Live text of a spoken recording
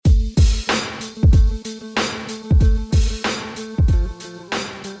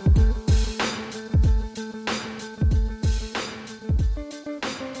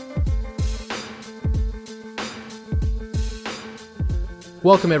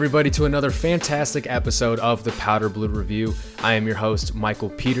Welcome everybody to another fantastic episode of the Powder Blue Review. I am your host,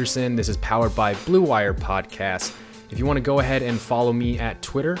 Michael Peterson. This is powered by Blue Wire Podcast. If you want to go ahead and follow me at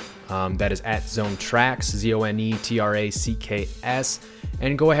Twitter, that is at ZoneTracks, ZoneTracks,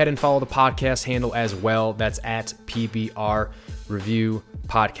 and go ahead and follow the podcast handle as well. That's at PBR Review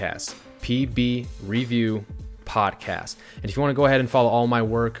Podcast, PB Review Podcast. And if you want to go ahead and follow all my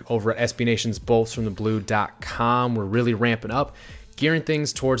work over at SBNationsBoltsFromTheBlue.com, we're really ramping up, gearing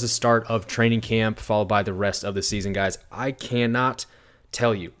things towards the start of training camp, followed by the rest of the season, guys. I cannot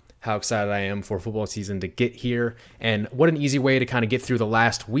tell you how excited I am for football season to get here, and what an easy way to kind of get through the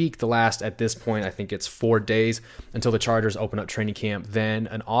last week, at this point, I think it's 4 days until the Chargers open up training camp. Then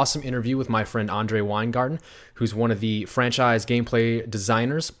an awesome interview with my friend Andre Weingarten, who's one of the franchise gameplay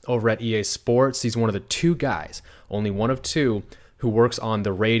designers over at EA Sports. He's one of the two guys, only one of two, who works on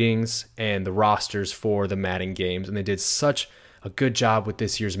the ratings and the rosters for the Madden games, and they did such a good job with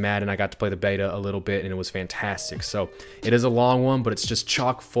this year's Madden. I got to play the beta a little bit, and it was fantastic. So it is a long one, but it's just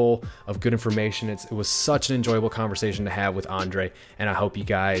chock full of good information. It was such an enjoyable conversation to have with Andre, and I hope you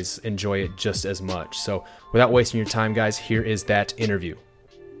guys enjoy it just as much. So without wasting your time, guys, here is that interview.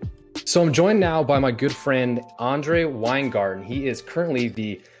 So I'm joined now by my good friend Andre Weingarten. He is currently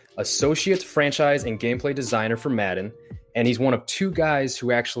the Associate Franchise and Gameplay Designer for Madden, and he's one of two guys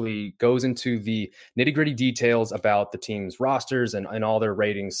who actually goes into the nitty-gritty details about the team's rosters and all their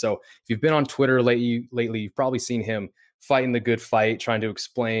ratings. So if you've been on Twitter lately, you've probably seen him fighting the good fight, trying to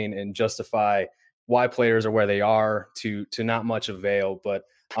explain and justify why players are where they are to not much avail. But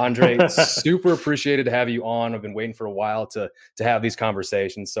Andre, super appreciated to have you on. I've been waiting for a while to have these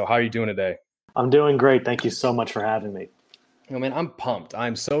conversations. So how are you doing today? I'm doing great. Thank you so much for having me. Oh, man, I'm pumped.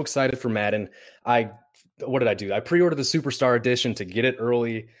 I'm so excited for Madden. What did I do? I pre-ordered the Superstar Edition to get it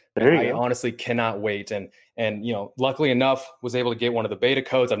early. I honestly cannot wait. And luckily enough, was able to get one of the beta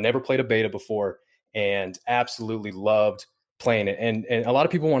codes. I've never played a beta before and absolutely loved playing it. And a lot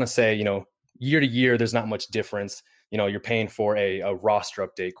of people want to say, year to year, there's not much difference. You're paying for a roster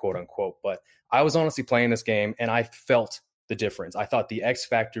update, quote unquote. But I was honestly playing this game and I felt the difference. I thought the X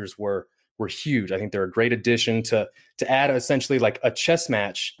factors were huge. I think they're a great addition to add essentially like a chess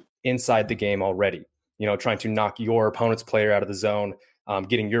match inside the game already. Trying to knock your opponent's player out of the zone,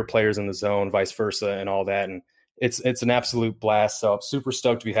 getting your players in the zone, vice versa, and all that. And it's an absolute blast. So I'm super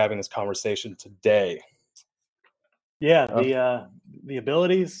stoked to be having this conversation today. Yeah, the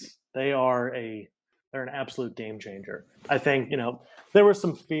abilities, they're an absolute game changer. I think, there was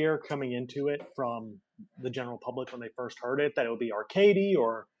some fear coming into it from the general public when they first heard it, that it would be arcadey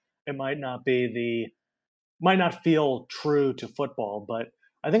or it might not feel true to football, but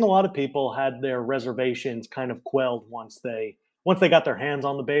I think a lot of people had their reservations kind of quelled once they got their hands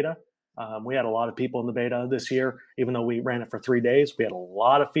on the beta. We had a lot of people in the beta this year, even though we ran it for 3 days. We had a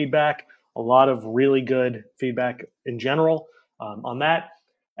lot of feedback, a lot of really good feedback in general on that.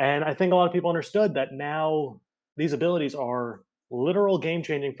 And I think a lot of people understood that now these abilities are literal game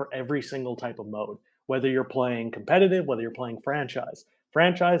changing for every single type of mode, whether you're playing competitive, whether you're playing franchise.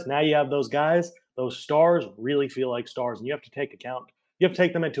 Now you have those guys, those stars really feel like stars, and you have to take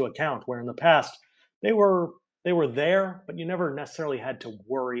them into account, where in the past they were there, but you never necessarily had to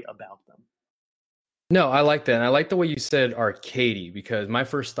worry about them. No, I like that. And I like the way you said arcadey, because my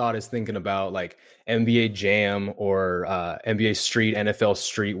first thought is thinking about like NBA Jam or NBA Street, NFL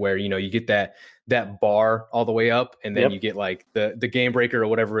Street, where, you get that bar all the way up, and then you get like the game breaker or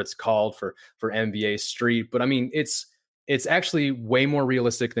whatever it's called for NBA Street. But I mean, it's actually way more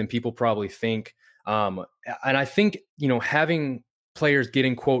realistic than people probably think. And I think, having players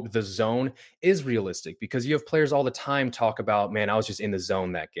getting, quote, the zone is realistic, because you have players all the time talk about, man, I was just in the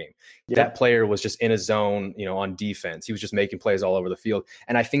zone that game. Yeah. That player was just in a zone, on defense. He was just making plays all over the field.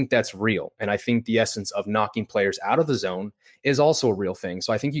 And I think that's real. And I think the essence of knocking players out of the zone is also a real thing.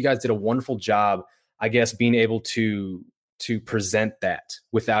 So I think you guys did a wonderful job, I guess, being able to present that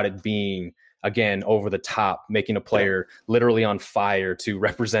without it being, again, over the top, making a player literally on fire to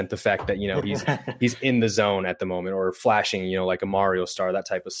represent the fact that, he's in the zone at the moment, or flashing, like a Mario star, that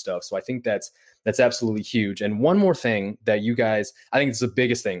type of stuff. So I think that's absolutely huge. And one more thing that you guys, I think it's the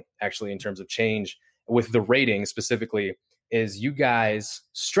biggest thing actually in terms of change with the ratings specifically, is you guys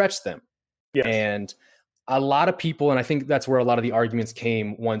stretch them. Yes. And a lot of people, and I think that's where a lot of the arguments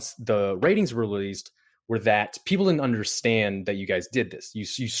came once the ratings were released, were that people didn't understand that you guys did this. You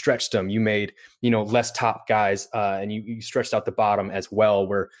stretched them. You made, less top guys, and you stretched out the bottom as well,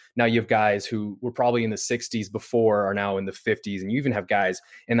 where now you have guys who were probably in the 60s before are now in the 50s, and you even have guys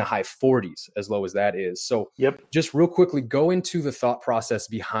in the high 40s, as low as that is. So just real quickly, go into the thought process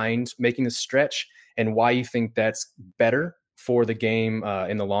behind making the stretch and why you think that's better for the game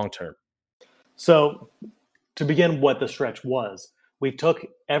in the long term? So to begin what the stretch was, we took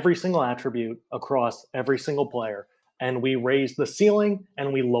every single attribute across every single player and we raised the ceiling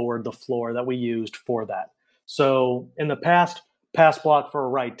and we lowered the floor that we used for that. So in the past, pass block for a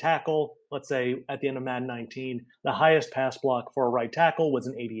right tackle, let's say at the end of Madden 19, the highest pass block for a right tackle was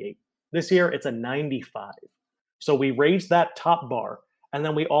an 88. This year, it's a 95. So we raised that top bar, and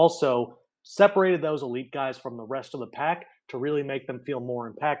then we also separated those elite guys from the rest of the pack to really make them feel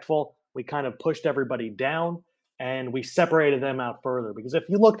more impactful. We kind of pushed everybody down and we separated them out further because if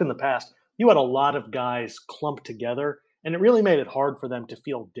you looked in the past, you had a lot of guys clumped together and it really made it hard for them to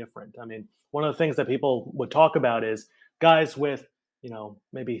feel different. I mean, one of the things that people would talk about is guys with,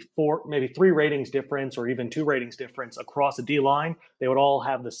 maybe three ratings difference or even two ratings difference across a D line. They would all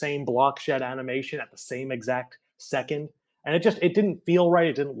have the same block shed animation at the same exact second. And it didn't feel right.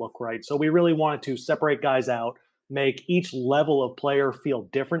 It didn't look right. So we really wanted to separate guys out, make each level of player feel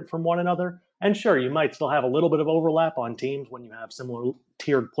different from one another. And sure, you might still have a little bit of overlap on teams when you have similar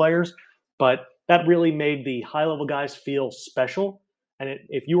tiered players, but that really made the high level guys feel special. And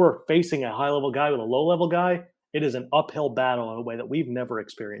if you were facing a high level guy with a low level guy, it is an uphill battle in a way that we've never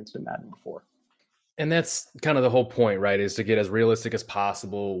experienced in Madden before. And that's kind of the whole point, right? Is to get as realistic as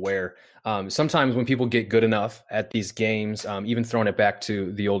possible where sometimes when people get good enough at these games, even throwing it back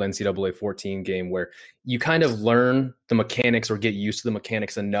to the old NCAA 14 game where you kind of learn the mechanics or get used to the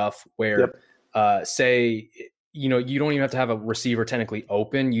mechanics enough where say, you don't even have to have a receiver technically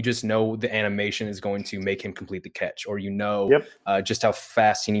open. You just know the animation is going to make him complete the catch, or just how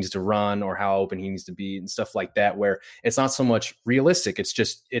fast he needs to run or how open he needs to be and stuff like that, where it's not so much realistic.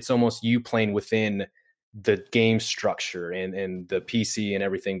 It's almost you playing within the game structure and the PC and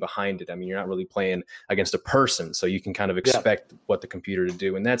everything behind it. I mean, you're not really playing against a person, so you can kind of expect what the computer to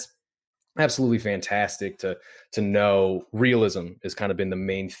do. And that's absolutely fantastic to know. Realism has kind of been the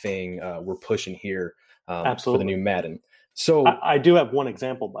main thing we're pushing here. For the new Madden. So I do have one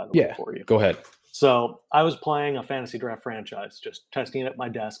example, by the way, for you. Go ahead. So I was playing a fantasy draft franchise, just testing it at my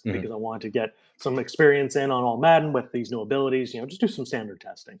desk because I wanted to get some experience on all Madden with these new abilities, just do some standard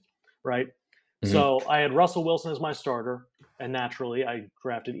testing, right? Mm-hmm. So I had Russell Wilson as my starter, and naturally I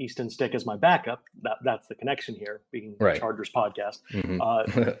drafted Easton Stick as my backup. That's the connection here, being the Chargers podcast.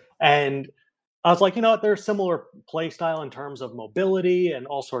 Mm-hmm. And I was like, they're similar play style in terms of mobility and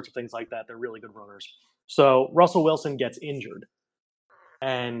all sorts of things like that. They're really good runners. So Russell Wilson gets injured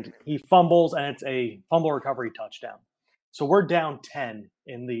and he fumbles, and it's a fumble recovery touchdown. So we're down 10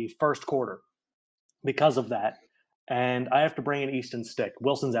 in the first quarter because of that. And I have to bring in Easton Stick.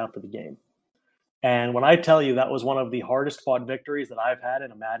 Wilson's out for the game. And when I tell you that was one of the hardest fought victories that I've had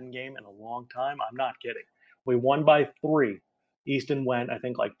in a Madden game in a long time, I'm not kidding. We won by 3. Easton went, I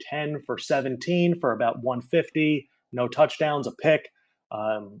think, like 10 for 17 for about 150, no touchdowns, a pick.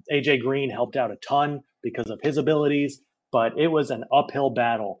 AJ Green helped out a ton because of his abilities, but it was an uphill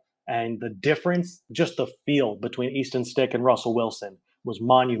battle. And the difference, just the feel between Easton Stick and Russell Wilson was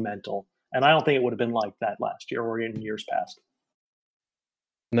monumental. And I don't think it would have been like that last year or in years past.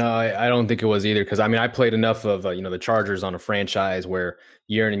 No, I don't think it was either. Because I played enough of the Chargers on a franchise where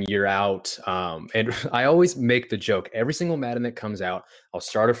year in and year out, and I always make the joke every single Madden that comes out, I'll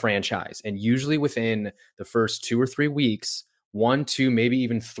start a franchise, and usually within the first 2 or 3 weeks, 1, 2, maybe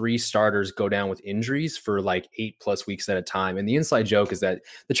even 3 starters go down with injuries for like 8+ weeks at a time. And the inside joke is that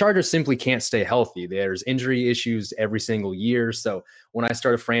the Chargers simply can't stay healthy. There's injury issues every single year. So when I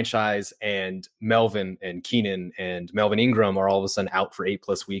start a franchise and Melvin and Keenan and Melvin Ingram are all of a sudden out for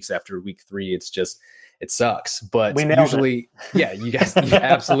 8+ weeks after week 3, it sucks. But usually, you guys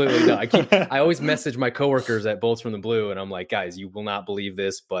absolutely know. I always message my coworkers at Bolts from the Blue, and I'm like, guys, you will not believe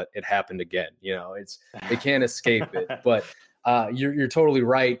this, but it happened again. They can't escape it. But you're totally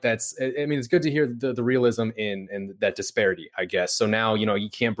right. It's good to hear the realism in that disparity, I guess. So now, you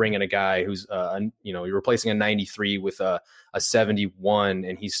can't bring in a guy who's, you're replacing a 93 with a 71,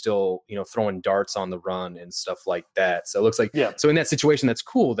 and he's still, throwing darts on the run and stuff like that. So it looks like, so in that situation, that's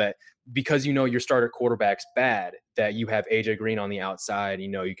cool that because, your starter quarterback's bad, that you have AJ Green on the outside,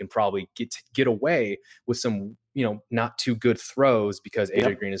 you can probably get away with some, not too good throws because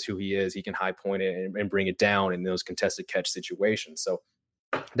AJ Green is who he is. He can high point it and bring it down in those contested catch situations. So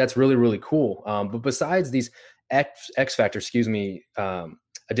that's really, really cool. But besides these X factor,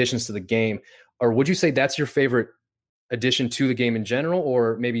 additions to the game, or would you say that's your favorite addition to the game in general,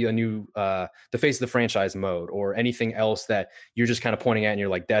 or maybe a new the face of the franchise mode, or anything else that you're just kind of pointing at and you're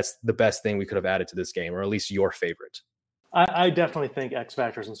like, that's the best thing we could have added to this game, or at least your favorite? I definitely think X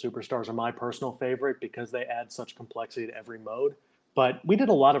Factors and Superstars are my personal favorite because they add such complexity to every mode. But we did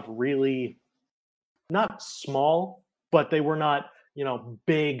a lot of really not small, but they were not,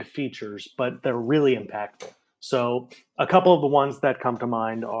 big features, but they're really impactful. So a couple of the ones that come to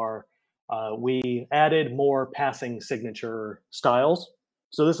mind are we added more passing signature styles.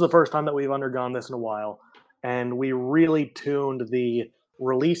 So this is the first time that we've undergone this in a while. And we really tuned the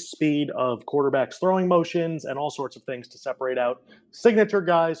release speed of quarterbacks' throwing motions and all sorts of things to separate out signature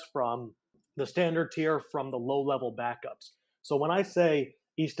guys from the standard tier from the low-level backups. So when I say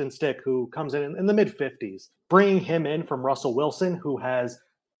Easton Stick, who comes in the mid-50s, bringing him in from Russell Wilson, who has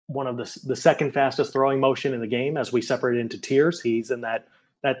one of the second fastest throwing motion in the game as we separate it into tiers. He's in that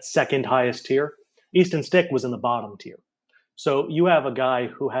second highest tier. Easton Stick was in the bottom tier. So you have a guy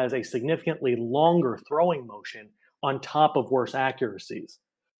who has a significantly longer throwing motion on top of worse accuracies,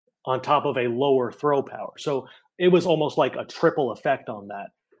 on top of a lower throw power. So it was almost like a triple effect on that.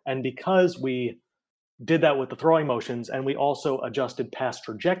 And because we did that with the throwing motions and we also adjusted pass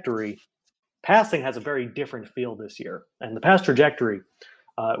trajectory, passing has a very different feel this year. And the pass trajectory,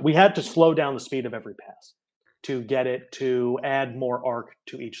 we had to slow down the speed of every pass to get it to add more arc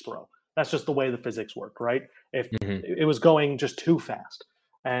to each throw. That's just the way the physics work, right? If it was going just too fast.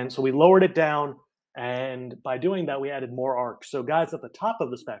 And so we lowered it down. And by doing that, we added more arc. So guys at the top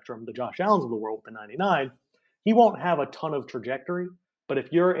of the spectrum, the Josh Allens of the world with the 99, he won't have a ton of trajectory. But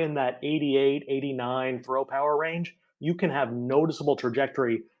if you're in that 88, 89 throw power range, you can have noticeable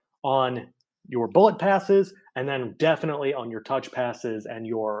trajectory on your bullet passes and then definitely on your touch passes and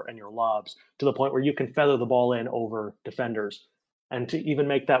your lobs to the point where you can feather the ball in over defenders. And to even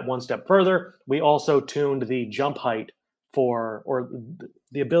make that one step further, we also tuned the jump height or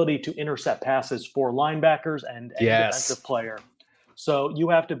the ability to intercept passes for linebackers and any defensive player. So you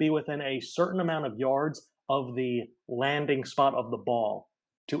have to be within a certain amount of yards of the landing spot of the ball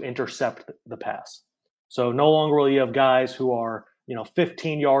to intercept the pass. So no longer will you have guys who are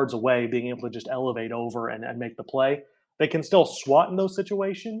 15 yards away being able to just elevate over and make the play. They can still swat in those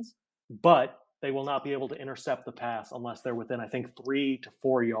situations, but they will not be able to intercept the pass unless they're within, I think, 3 to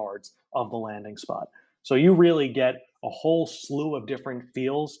 4 yards of the landing spot. So you really get a whole slew of different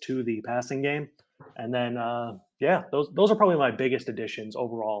feels to the passing game. And then, those are probably my biggest additions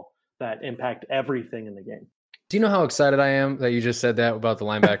overall that impact everything in the game. Do you know how excited I am that you just said that about the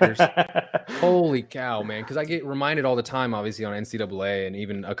linebackers? Holy cow, man. Because I get reminded all the time, obviously, on NCAA and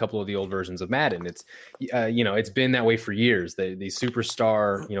even a couple of the old versions of Madden. It's, it's been that way for years. The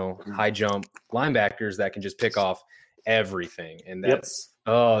superstar, high jump linebackers that can just pick off everything. And that's,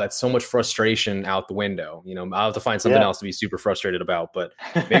 that's so much frustration out the window. I'll have to find something else to be super frustrated about. But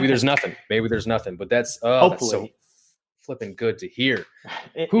maybe there's nothing. But that's, that's so flipping good to hear.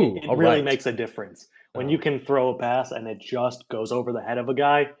 It really makes a difference. When you can throw a pass and it just goes over the head of a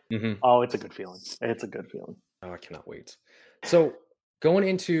guy, it's a good feeling. It's a good feeling. Oh, I cannot wait. So going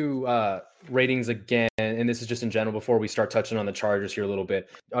into ratings again, and this is just in general before we start touching on the Chargers here a little bit,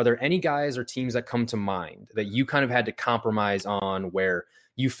 are there any guys or teams that come to mind that you kind of had to compromise on where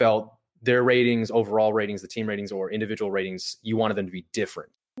you felt their ratings, overall ratings, the team ratings, or individual ratings, you wanted them to be different?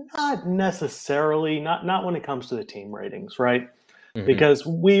 Not necessarily, not when it comes to the team ratings, right? Because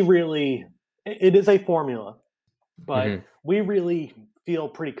we really... It is a formula, but we really feel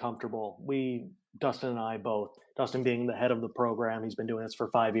pretty comfortable. Dustin and I both, Dustin being the head of the program, he's been doing this for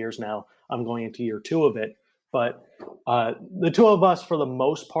 5 years now. I'm going into year 2 of it. But the two of us, for the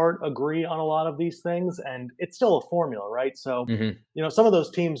most part, agree on a lot of these things, and it's still a formula, right? So, some of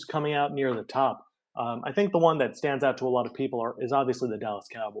those teams coming out near the top, I think the one that stands out to a lot of people is obviously the Dallas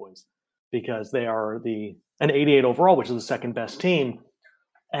Cowboys, because they are an 88 overall, which is the second best team.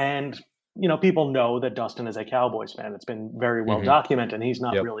 And people know that Dustin is a Cowboys fan. It's been very well documented, and he's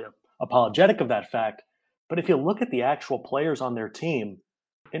not really apologetic of that fact. But if you look at the actual players on their team,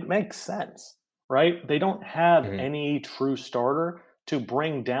 it makes sense, right? They don't have any true starter to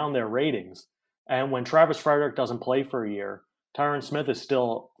bring down their ratings. And when Travis Frederick doesn't play for a year, Tyron Smith is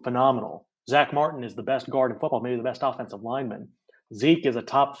still phenomenal. Zach Martin is the best guard in football, maybe the best offensive lineman. Zeke is a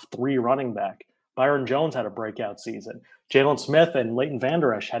top 3 running back. Byron Jones had a breakout season. Jalen Smith and Leighton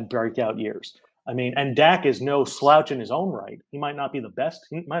Vander Esch had breakout years. And Dak is no slouch in his own right. He might not be the best.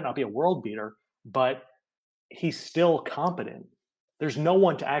 He might not be a world beater, but he's still competent. There's no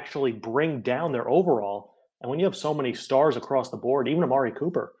one to actually bring down their overall. And when you have so many stars across the board, even Amari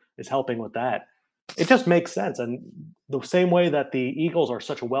Cooper is helping with that. It just makes sense. And the same way that the Eagles are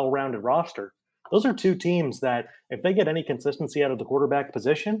such a well-rounded roster, those are two teams that if they get any consistency out of the quarterback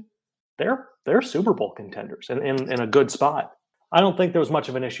position, they're Super Bowl contenders in a good spot. I don't think there was much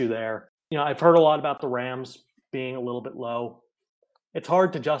of an issue there. I've heard a lot about the Rams being a little bit low. It's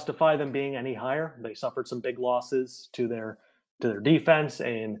hard to justify them being any higher. They suffered some big losses to their defense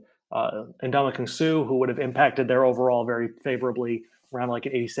in Ndamukong Suh, who would have impacted their overall very favorably around like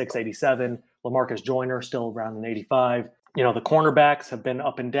an 86, 87. LaMarcus Joyner still around an 85. You know, the cornerbacks have been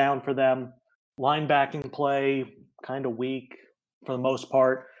up and down for them. Linebacking play, kind of weak for the most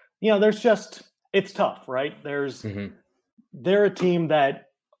part. You know, it's tough, right? They're a team that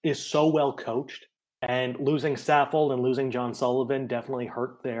is so well coached, and losing Saffold and losing John Sullivan definitely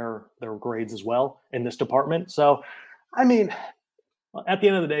hurt their grades as well in this department. So, I mean, at the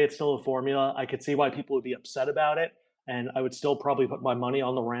end of the day, it's still a formula. I could see why people would be upset about it, and I would still probably put my money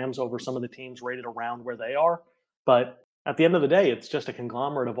on the Rams over some of the teams rated around where they are. But at the end of the day, it's just a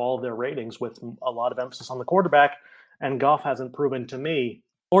conglomerate of all of their ratings with a lot of emphasis on the quarterback. And Goff hasn't proven to me,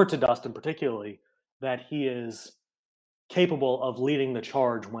 or to Dustin particularly, that he is capable of leading the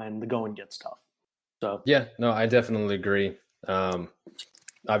charge when the going gets tough. So yeah, no, I definitely agree.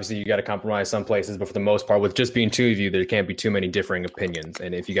 Obviously, you got to compromise some places, but for the most part, with just being two of you, there can't be too many differing opinions.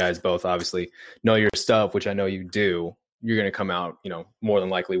 And if you guys both obviously know your stuff, which I know you do, you're going to come out, more than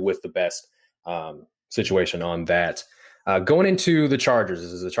likely with the best situation on that. Going into the Chargers,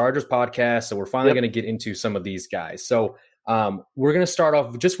 this is a Chargers podcast, so we're finally going to get into some of these guys. So we're going to start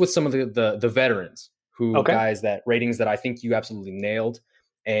off just with some of the veterans, guys that ratings that I think you absolutely nailed.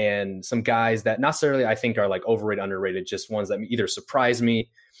 And some guys that not necessarily I think are like overrated, underrated, just ones that either surprised me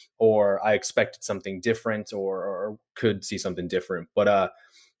or I expected something different or could see something different. But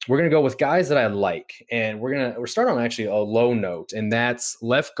we're going to go with guys that I like. And we're starting on actually a low note, and that's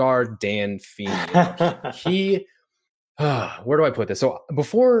left guard Dan Feeney. Where do I put this? So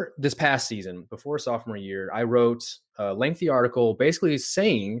before this past season, before sophomore year, I wrote a lengthy article basically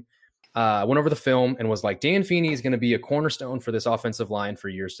saying I went over the film and was like, Dan Feeney is going to be a cornerstone for this offensive line for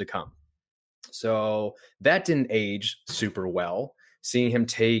years to come. So that didn't age super well. Seeing him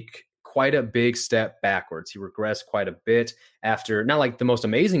take quite a big step backwards. He regressed quite a bit after not like the most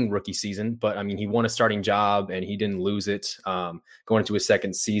amazing rookie season, but I mean, he won a starting job and he didn't lose it going into his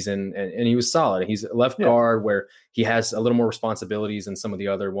second season. And he was solid. He's a left guard where he has a little more responsibilities than some of the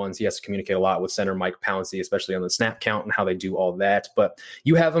other ones. He has to communicate a lot with center Mike Pouncey, especially on the snap count and how they do all that. But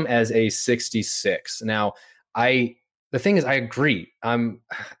you have him as a 66. Now, the thing is, I agree.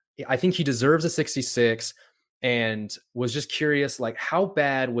 I think he deserves a 66. And was just curious, like, how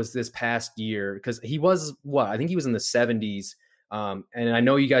bad was this past year? Because he was I think he was in the 70s. And I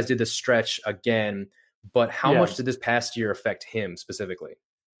know you guys did the stretch again, but how much did this past year affect him specifically?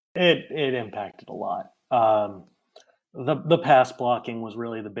 It impacted a lot. The pass blocking was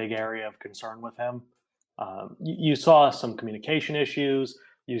really the big area of concern with him. You saw some communication issues.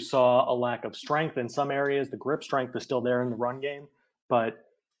 You saw a lack of strength in some areas. The grip strength is still there in the run game, but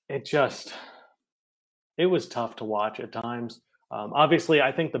it was tough to watch at times. Obviously,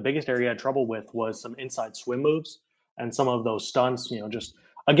 I think the biggest area I had trouble with was some inside swim moves and some of those stunts, just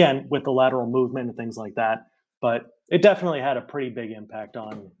again with the lateral movement and things like that. But it definitely had a pretty big impact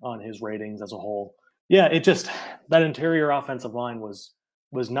on his ratings as a whole. Yeah, that interior offensive line was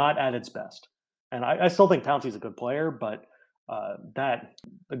not at its best. And I still think Pouncey's a good player, but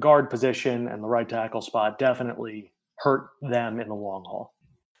the guard position and the right tackle spot definitely hurt them in the long haul.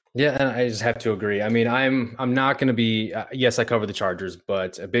 Yeah, and I just have to agree. I mean, I'm not going to be yes, I cover the Chargers,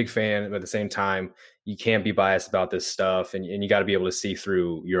 but a big fan. But at the same time, you can't be biased about this stuff, and you got to be able to see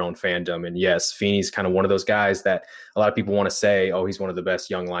through your own fandom. And yes, Feeney's kind of one of those guys that a lot of people want to say, oh, he's one of the best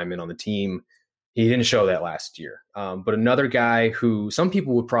young linemen on the team. He didn't show that last year. But another guy who some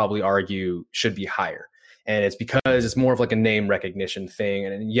people would probably argue should be higher, and it's because it's more of like a name recognition thing.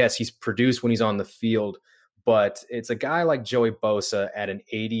 And yes, he's produced when he's on the field. But it's a guy like Joey Bosa at an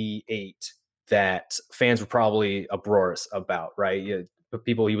 88 that fans were probably uproarious about, right?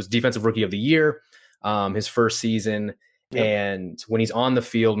 He was defensive rookie of the year, his first season. Yep. And when he's on the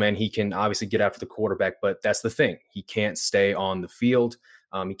field, man, he can obviously get after the quarterback, but that's the thing. He can't stay on the field.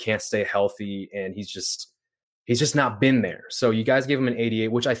 He can't stay healthy, and he's just not been there. So you guys gave him an 88,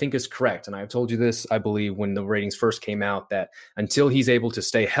 which I think is correct. And I've told you this, I believe, when the ratings first came out, that until he's able to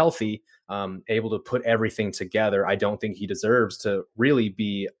stay healthy, able to put everything together, I don't think he deserves to really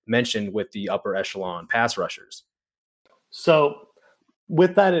be mentioned with the upper echelon pass rushers. So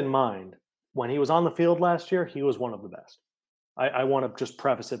with that in mind, when he was on the field last year, he was one of the best. I want to just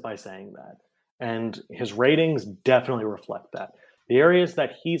preface it by saying that. And his ratings definitely reflect that. The areas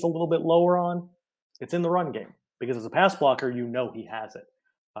that he's a little bit lower on, it's in the run game. Because as a pass blocker, he has it.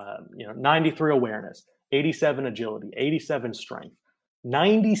 93 awareness, 87 agility, 87 strength,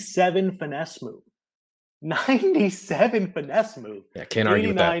 97 finesse move. 97 finesse move. Yeah, can't argue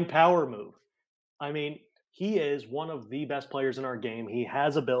with that. 89 power move. I mean, he is one of the best players in our game. He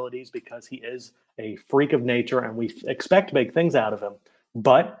has abilities because he is a freak of nature, and we expect big things out of him.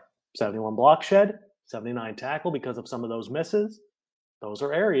 But 71 block shed, 79 tackle because of some of those misses. Those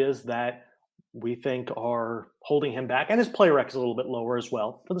are areas that we think are holding him back. And his play rec is a little bit lower as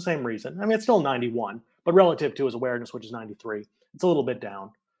well for the same reason. I mean, it's still 91, but relative to his awareness, which is 93, it's a little bit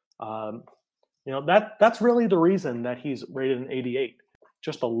down. That's really the reason that he's rated an 88.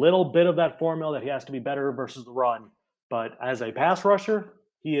 Just a little bit of that formula that he has to be better versus the run. But as a pass rusher,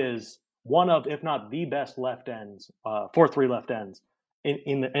 he is one of, if not the best left ends, 4-3 left ends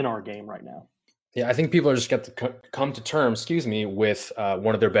in our game right now. Yeah, I think people are just got to come to terms, with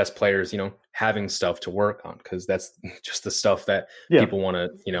one of their best players, having stuff to work on, because that's just the stuff that people want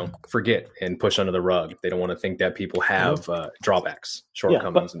to, forget and push under the rug. They don't want to think that people have drawbacks,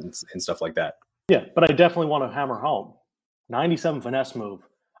 shortcomings, and stuff like that. Yeah, but I definitely want to hammer home 97 finesse move.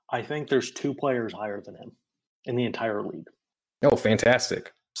 I think there's 2 players higher than him in the entire league. Oh,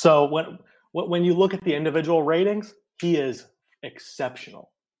 fantastic. So when you look at the individual ratings, he is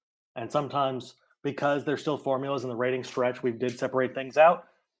exceptional. And sometimes, because there's still formulas in the rating stretch, we did separate things out.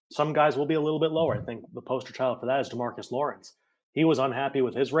 Some guys will be a little bit lower. I think the poster child for that is DeMarcus Lawrence. He was unhappy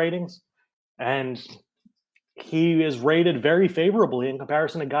with his ratings, and he is rated very favorably in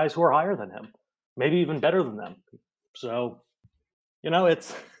comparison to guys who are higher than him, maybe even better than them. So,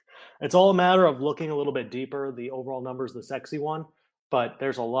 it's all a matter of looking a little bit deeper. The overall number is the sexy one, but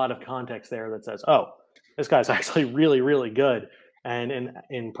there's a lot of context there that says, oh, this guy's actually really, really good. And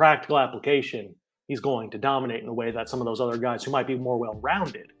in practical application, he's going to dominate in a way that some of those other guys who might be more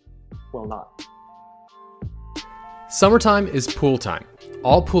well-rounded will not. Summertime is pool time.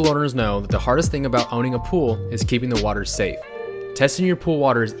 All pool owners know that the hardest thing about owning a pool is keeping the water safe. Testing your pool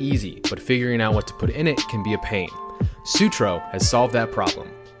water is easy, but figuring out what to put in it can be a pain. Sutro has solved that problem.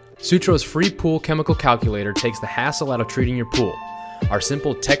 Sutro's free pool chemical calculator takes the hassle out of treating your pool. Our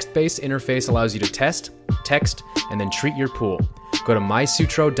simple text-based interface allows you to test, text, and then treat your pool. Go to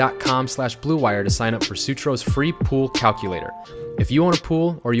mysutro.com/bluewire to sign up for Sutro's free pool calculator. If you own a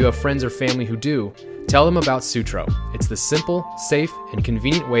pool or you have friends or family who do, tell them about Sutro. It's the simple, safe, and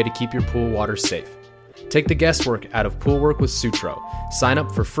convenient way to keep your pool water safe. Take the guesswork out of pool work with Sutro. Sign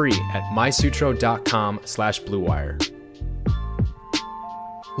up for free at mysutro.com/bluewire.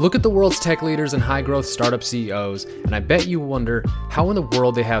 Look at the world's tech leaders and high-growth startup CEOs, and I bet you wonder how in the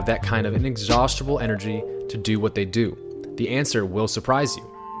world they have that kind of inexhaustible energy to do what they do. The answer will surprise you.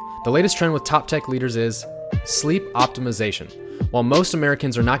 The latest trend with top tech leaders is sleep optimization. While most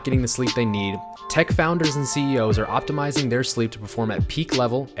Americans are not getting the sleep they need, tech founders and CEOs are optimizing their sleep to perform at peak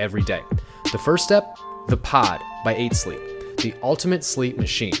level every day. The first step? The Pod by 8 Sleep, the ultimate sleep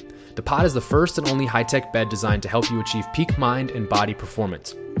machine. The Pod is the first and only high-tech bed designed to help you achieve peak mind and body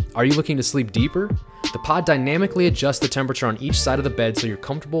performance. Are you looking to sleep deeper? The Pod dynamically adjusts the temperature on each side of the bed so you're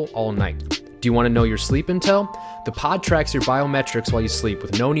comfortable all night. Do you want to know your sleep intel? The Pod tracks your biometrics while you sleep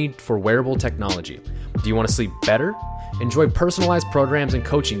with no need for wearable technology. Do you want to sleep better? Enjoy personalized programs and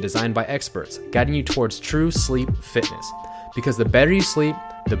coaching designed by experts, guiding you towards true sleep fitness. Because the better you sleep,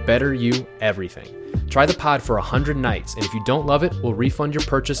 the better you everything. Try the Pod for 100 nights, and if you don't love it, we'll refund your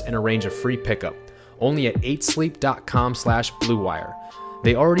purchase and arrange a free pickup. Only at 8sleep.com/bluewire.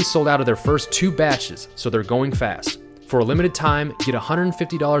 They already sold out of their first 2 batches, so they're going fast. For a limited time, get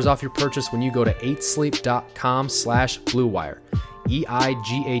 $150 off your purchase when you go to 8sleep.com/bluewire.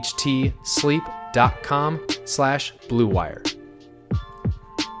 EIGHT sleep.com/bluewire.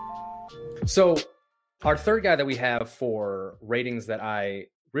 So our third guy that we have for ratings that I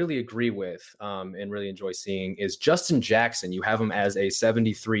really agree with and really enjoy seeing is Justin Jackson. You have him as a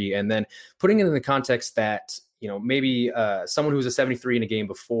 73, and then putting it in the context that, maybe someone who's a 73 in a game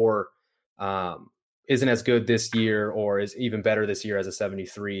before isn't as good this year or is even better this year as a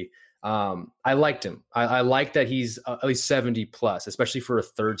 73. I liked him. I like that he's at least 70 plus, especially for a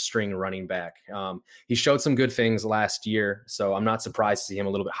third string running back. He showed some good things last year, so I'm not surprised to see him a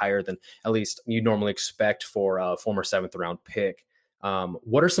little bit higher than at least you'd normally expect for a former 7th round pick.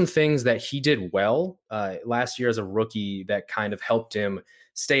 What are some things that he did well last year as a rookie that kind of helped him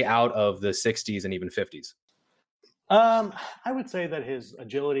stay out of the 60s and even 50s? I would say that his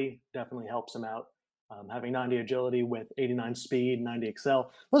agility definitely helps him out. Having 90 agility with 89 speed, 90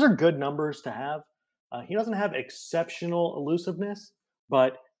 excel, those are good numbers to have. He doesn't have exceptional elusiveness,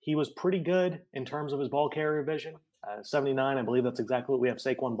 but he was pretty good in terms of his ball carrier vision. 79, I believe that's exactly what we have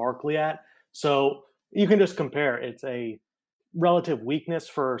Saquon Barkley at. So you can just compare. It's a relative weakness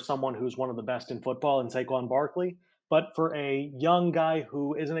for someone who's one of the best in football in Saquon Barkley, but for a young guy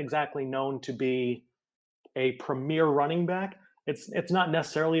who isn't exactly known to be a premier running back, it's not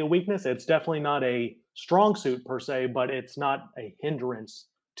necessarily a weakness. It's definitely not a strong suit per se, but it's not a hindrance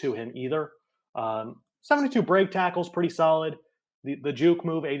to him either. 72 break tackles, pretty solid. the juke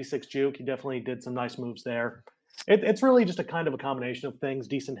move, 86 juke. He definitely did some nice moves there. It's really just a kind of a combination of things: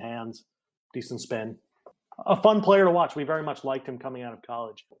 decent hands, decent spin. A fun player to watch. We very much liked him coming out of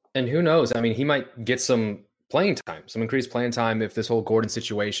college. And who knows? I mean, he might get some playing time, some increased playing time if this whole Gordon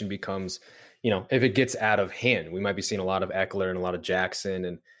situation becomes, if it gets out of hand. We might be seeing a lot of Eckler and a lot of Jackson.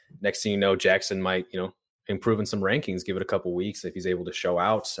 And next thing you know, Jackson might, improve in some rankings, give it a couple weeks if he's able to show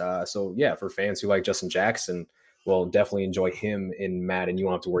out. So, yeah, for fans who like Justin Jackson, will definitely enjoy him in Madden. You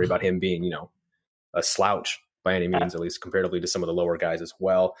won't have to worry about him being, a slouch by any means, at least comparatively to some of the lower guys as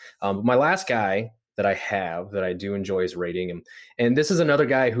well. My last guy that I have that I do enjoy his rating. And this is another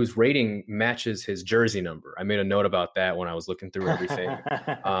guy whose rating matches his jersey number. I made a note about that when I was looking through everything.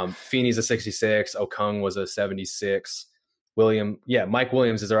 Feeney's a 66. Okung was a 76. Mike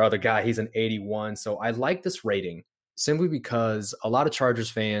Williams is our other guy. He's an 81. So I like this rating simply because a lot of Chargers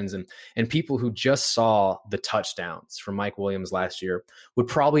fans and people who just saw the touchdowns from Mike Williams last year would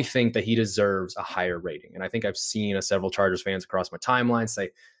probably think that he deserves a higher rating. And I think I've seen several Chargers fans across my timeline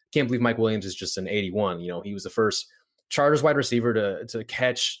say, can't believe Mike Williams is just an 81. He was the first Chargers wide receiver to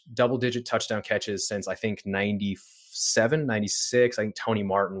catch double-digit touchdown catches since, I think, 97, 96. I think Tony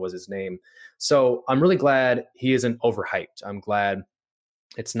Martin was his name. So I'm really glad he isn't overhyped. I'm glad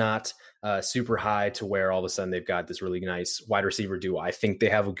it's not super high to where all of a sudden they've got this really nice wide receiver duo. I think they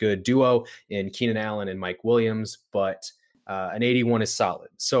have a good duo in Keenan Allen and Mike Williams, but an 81 is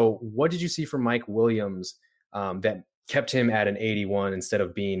solid. So what did you see from Mike Williams that kept him at an 81 instead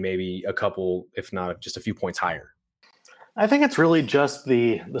of being maybe a couple, if not just a few points higher? I think it's really just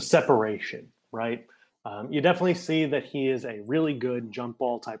the separation, right? You definitely see that he is a really good jump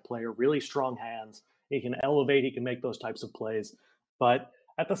ball type player, really strong hands. He can elevate, he can make those types of plays. But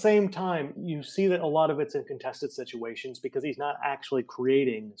at the same time, you see that a lot of it's in contested situations because he's not actually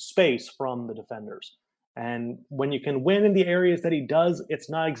creating space from the defenders. And when you can win in the areas that he does, it's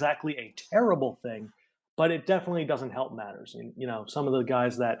not exactly a terrible thing, but it definitely doesn't help matters. Some of the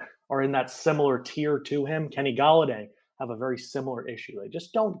guys that are in that similar tier to him, Kenny Golladay, have a very similar issue. They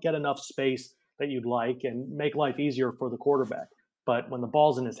just don't get enough space that you'd like and make life easier for the quarterback. But when the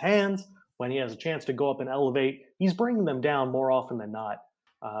ball's in his hands, when he has a chance to go up and elevate, he's bringing them down more often than not.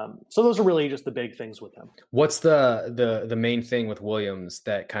 So those are really just the big things with him. What's the main thing with Williams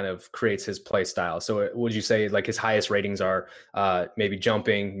that kind of creates his play style? So would you say like his highest ratings are maybe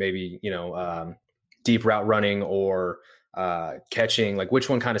jumping, maybe, deep route running or catching? Like which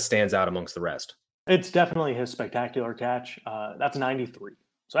one kind of stands out amongst the rest? It's definitely his spectacular catch. That's 93.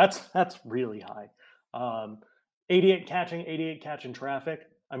 So that's really high. 88 catch in traffic.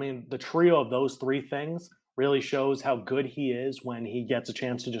 I mean, the trio of those three things really shows how good he is when he gets a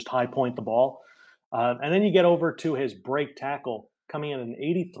chance to just high point the ball. And then you get over to his break tackle coming in at an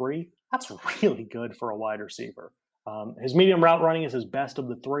 83. That's really good for a wide receiver. His medium route running is his best of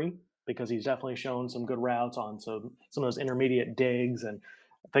the three because he's definitely shown some good routes on some of those intermediate digs and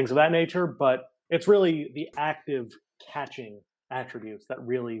things of that nature. But it's really the active catching attributes that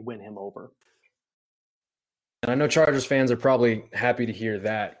really win him over. And I know Chargers fans are probably happy to hear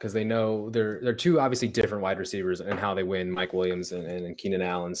that because they know they're two obviously different wide receivers and how they win, Mike Williams and Keenan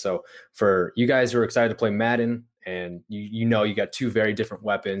Allen. So for you guys who are excited to play Madden and you got two very different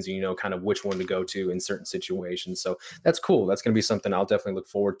weapons, kind of which one to go to in certain situations. So that's cool. That's going to be something I'll definitely look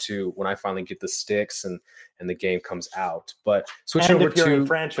forward to when I finally get the sticks and the game comes out. But switching over to in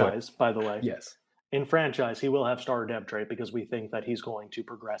franchise, by the way. Yes. In franchise, he will have starter depth trait because we think that he's going to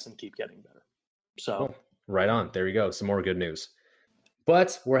progress and keep getting better. So right on. There you go. Some more good news.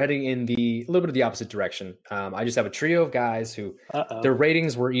 But we're heading in a little bit of the opposite direction. I just have a trio of guys who their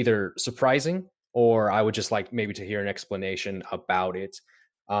ratings were either surprising or I would just like maybe to hear an explanation about it.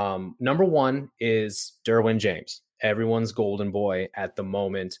 Number one is Derwin James, everyone's golden boy at the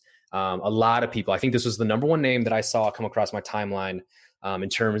moment. A lot of people, I think this was the number one name that I saw come across my timeline in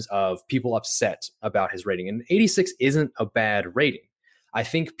terms of people upset about his rating. And 86 isn't a bad rating. I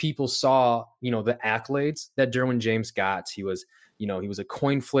think people saw, the accolades that Derwin James got. He was a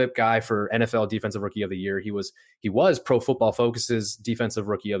coin flip guy for NFL Defensive Rookie of the Year. He was Pro Football Focus's Defensive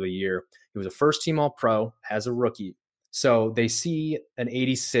Rookie of the Year. He was a first team All-Pro as a rookie. So they see an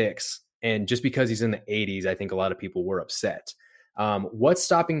 86, and just because he's in the 80s, I think a lot of people were upset. What's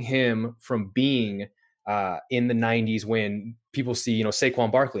stopping him from being in the 90s when people see,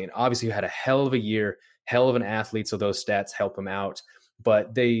 Saquon Barkley, and obviously had a hell of a year, hell of an athlete, so those stats help him out.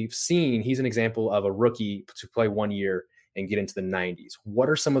 But they've seen he's an example of a rookie to play 1 year and get into the 90s. What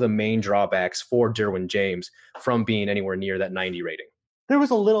are some of the main drawbacks for Derwin James from being anywhere near that 90 rating? There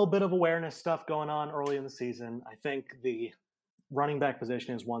was a little bit of awareness stuff going on early in the season. I think the running back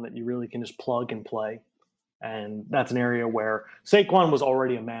position is one that you really can just plug and play. And that's an area where Saquon was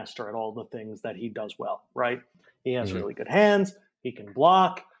already a master at all the things that he does well, right? He has really good hands. He can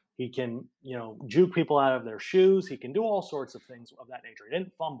block. He can, juke people out of their shoes. He can do all sorts of things of that nature. He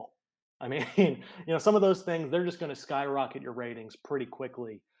didn't fumble. I mean, some of those things, they're just going to skyrocket your ratings pretty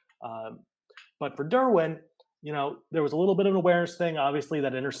quickly. But for Derwin, there was a little bit of an awareness thing. Obviously,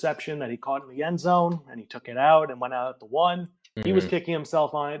 that interception that he caught in the end zone and he took it out and went out at the one. He was kicking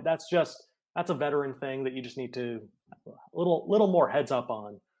himself on it. That's a veteran thing that you just need to a little more heads up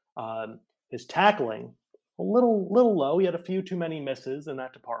on. His tackling, a little low. He had a few too many misses in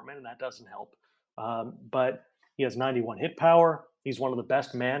that department, and that doesn't help. But he has 91 hit power. He's one of the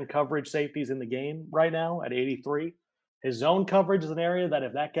best man coverage safeties in the game right now at 83. His zone coverage is an area that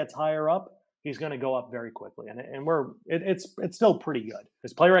if that gets higher up, he's going to go up very quickly. And it's still pretty good.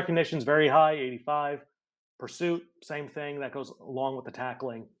 His play recognition is very high, 85. Pursuit, same thing. That goes along with the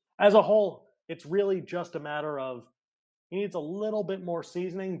tackling. As a whole, it's really just a matter of he needs a little bit more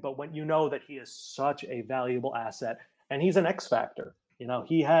seasoning, but when you know that he is such a valuable asset and he's an X factor,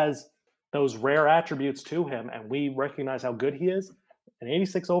 he has those rare attributes to him and we recognize how good he is. An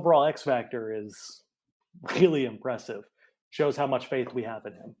 86 overall X factor is really impressive. Shows how much faith we have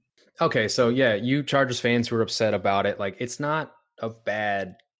in him. Okay, so yeah, you Chargers fans who are upset about it, like it's not a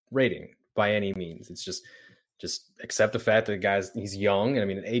bad rating by any means. It's just accept the fact that he's young. I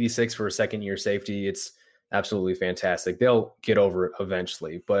mean, an 86 for a second-year safety, it's absolutely fantastic. They'll get over it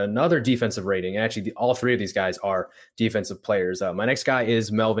eventually. But another defensive rating, and actually all three of these guys are defensive players. My next guy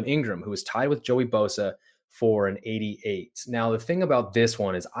is Melvin Ingram, who is tied with Joey Bosa for an 88. Now, the thing about this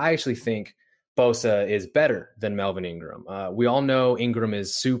one is I actually think Bosa is better than Melvin Ingram. We all know Ingram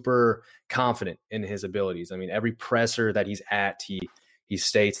is super confident in his abilities. I mean, every presser that he's at, he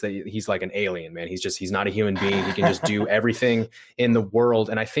states that he's like an alien, man. He's not a human being. He can just do everything in the world.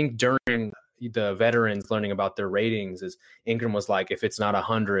 And I think during the veterans learning about their ratings is Ingram was like, if it's not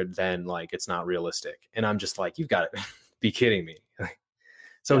 100, then like it's not realistic. And I'm just like, you've got to be kidding me.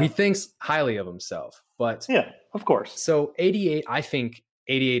 So he thinks highly of himself. But yeah, of course. So 88, I think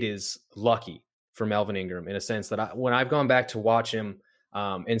 88 is lucky for Melvin Ingram in a sense that when I've gone back to watch him,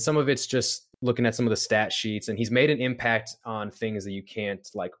 and some of it's just looking at some of the stat sheets, and he's made an impact on things that you can't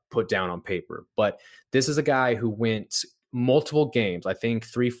like put down on paper. But this is a guy who went multiple games, I think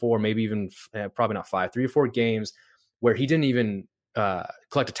 3, 4, maybe even probably not 5, 3 or 4 games where he didn't even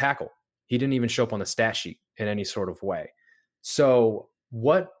collect a tackle. He didn't even show up on the stat sheet in any sort of way. So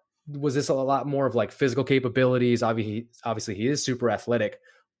what was this a lot more of like physical capabilities? Obviously he is super athletic,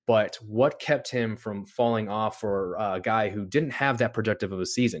 but what kept him from falling off for a guy who didn't have that productive of a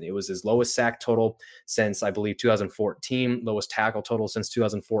season? It was his lowest sack total since, I believe, 2014, lowest tackle total since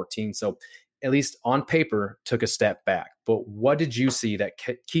 2014. So at least on paper, took a step back. But what did you see that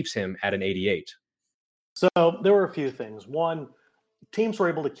keeps him at an 88? So there were a few things. One, teams were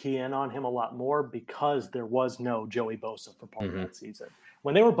able to key in on him a lot more because there was no Joey Bosa for part of that season.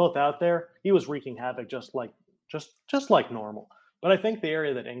 When they were both out there, he was wreaking havoc just like normal. But I think the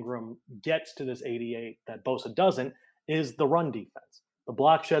area that Ingram gets to this 88 that Bosa doesn't is the run defense. The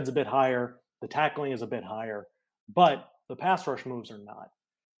block shed's a bit higher, the tackling is a bit higher, but the pass rush moves are not.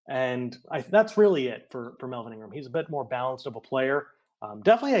 And that's really it for Melvin Ingram. He's a bit more balanced of a player,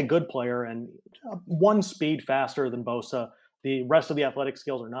 definitely a good player, and one speed faster than Bosa. The rest of the athletic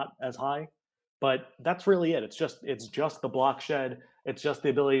skills are not as high, but that's really it. It's just the block shed. It's just the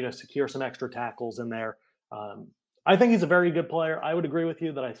ability to secure some extra tackles in there. I think he's a very good player. I would agree with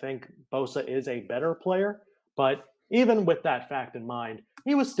you that I think Bosa is a better player, but even with that fact in mind,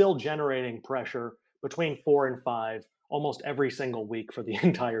 he was still generating pressure between 4 and 5 almost every single week for the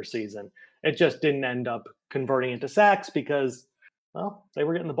entire season. It just didn't end up converting into sacks because, well, they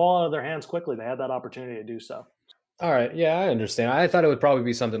were getting the ball out of their hands quickly. They had that opportunity to do so. All right. Yeah, I understand. I thought it would probably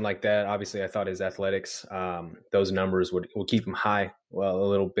be something like that. Obviously, I thought his athletics, those numbers will keep him high, well, a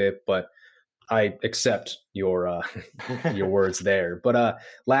little bit, but I accept your your words there. But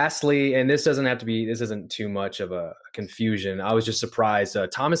lastly, and this isn't too much of a confusion. I was just surprised.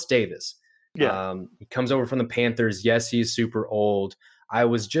 Thomas Davis. Yeah. He comes over from the Panthers. Yes, he's super old. I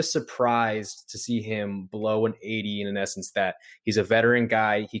was just surprised to see him below an 80 in essence that he's a veteran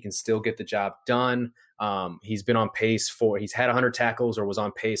guy. He can still get the job done. He's been on pace he's had 100 tackles or was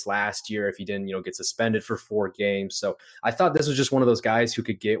on pace last year if he didn't, get suspended for 4 games. So I thought this was just one of those guys who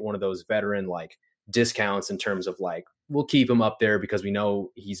could get one of those veteran like discounts in terms of like, we'll keep him up there because we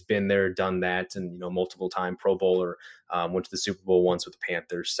know he's been there, done that, and, multiple time Pro Bowler, went to the Super Bowl once with the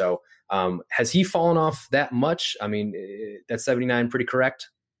Panthers. So has he fallen off that much? I mean, that's 79 pretty correct?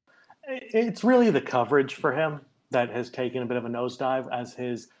 It's really the coverage for him that has taken a bit of a nosedive as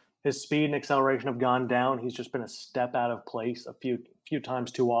his His speed and acceleration have gone down. He's just been a step out of place a few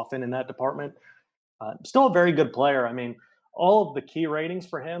times too often in that department. Still a very good player. I mean, all of the key ratings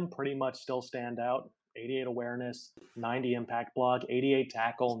for him pretty much still stand out. 88 awareness, 90 impact block, 88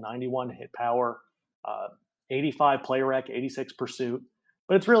 tackle, 91 hit power, uh, 85 play rec, 86 pursuit.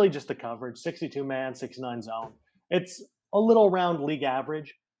 But it's really just the coverage, 62 man, 69 zone. It's a little around league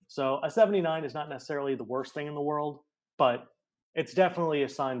average. So a 79 is not necessarily the worst thing in the world, but it's definitely a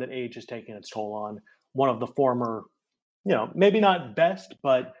sign that age is taking its toll on one of the former, maybe not best,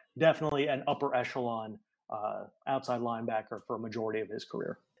 but definitely an upper echelon outside linebacker for a majority of his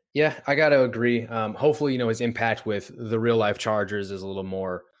career. Yeah, I got to agree. Hopefully, his impact with the real life Chargers is a little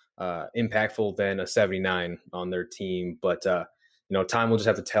more impactful than a 79 on their team. But, time will just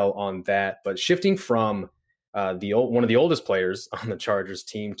have to tell on that. But shifting from one of the oldest players on the Chargers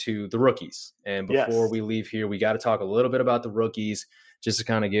team to the rookies. And before we leave here, we got to talk a little bit about the rookies, just to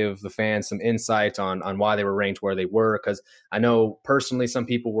kind of give the fans some insight on why they were ranked where they were. Because I know personally some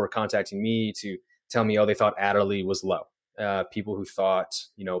people were contacting me to tell me, they thought Adderley was low. People who thought,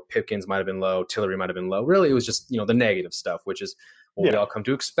 Pipkins might have been low, Tillery might have been low. Really, it was just, the negative stuff, which is what we all come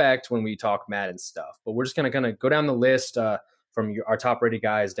to expect when we talk Madden stuff. But we're just going to go down the list from our top rated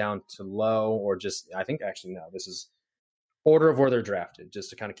guys down to low, or just, I think actually, no, this is order of where they're drafted, just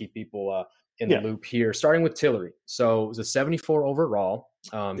to kind of keep people in the loop here, starting with Tillery. So it was a 74 overall.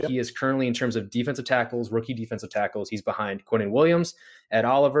 He is currently, in terms of defensive tackles, rookie defensive tackles, he's behind Quinnen Williams, Ed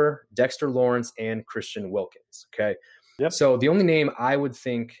Oliver, Dexter Lawrence, and Christian Wilkins. Okay. Yep. So the only name I would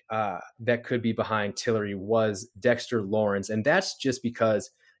think that could be behind Tillery was Dexter Lawrence. And that's just because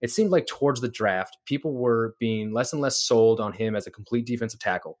it seemed like towards the draft, people were being less and less sold on him as a complete defensive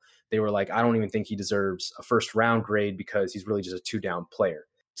tackle. They were like, I don't even think he deserves a first round grade because he's really just a 2-down player.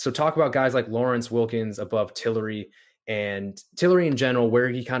 So talk about guys like Lawrence, Wilkins above Tillery, and Tillery in general, where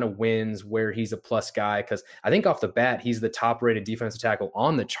he kind of wins, where he's a plus guy. Because I think off the bat, he's the top rated defensive tackle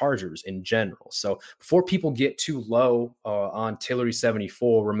on the Chargers in general. So before people get too low on Tillery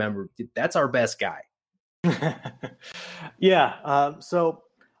 74, remember, that's our best guy. So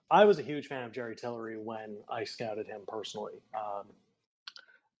I was a huge fan of Jerry Tillery when I scouted him personally.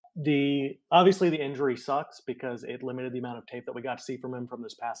 Obviously the injury sucks because it limited the amount of tape that we got to see from him from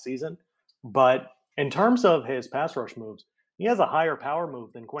this past season. But in terms of his pass rush moves, he has a higher power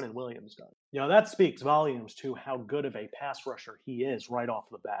move than Quinnen Williams does. That speaks volumes to how good of a pass rusher he is right off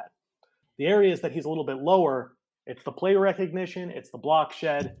the bat. The areas that he's a little bit lower, it's the play recognition, it's the block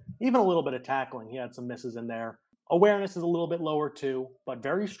shed, even a little bit of tackling. He had some misses in there. Awareness is a little bit lower too, but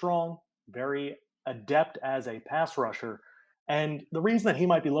very strong, very adept as a pass rusher. And the reason that he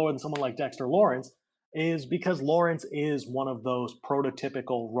might be lower than someone like Dexter Lawrence is because Lawrence is one of those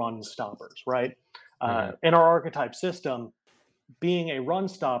prototypical run stoppers, right? In our archetype system, being a run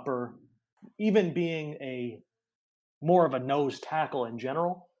stopper, even being a more of a nose tackle in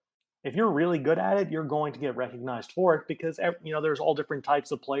general, if you're really good at it, you're going to get recognized for it because, there's all different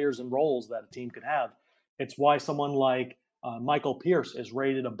types of players and roles that a team could have. It's why someone like Michael Pierce is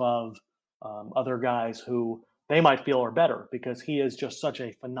rated above other guys who they might feel are better because he is just such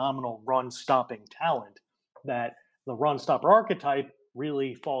a phenomenal run-stopping talent that the run-stopper archetype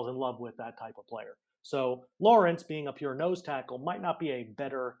really falls in love with that type of player. So Lawrence, being a pure nose tackle, might not be a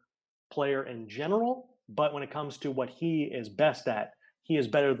better player in general, but when it comes to what he is best at, he is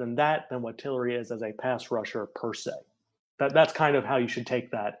better than what Tillery is as a pass rusher per se. That's kind of how you should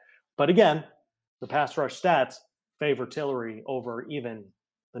take that. But again, the pass rush stats favor Tillery over even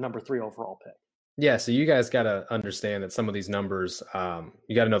the number 3 overall pick. Yeah, so you guys got to understand that some of these numbers,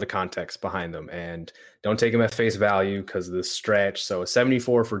 you got to know the context behind them and don't take them at face value because of the stretch. So a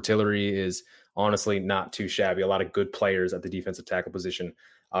 74 for Tillery is honestly not too shabby. A lot of good players at the defensive tackle position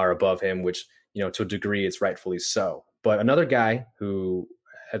are above him, which, to a degree, it's rightfully so. But another guy who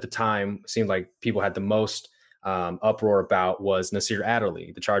at the time seemed like people had the most uproar about was Nasir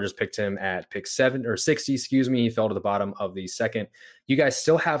Adderley. The Chargers picked him at pick 60. He fell to the bottom of the second. You guys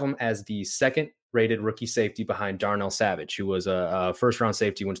still have him as the second rated rookie safety behind Darnell Savage, who was a first-round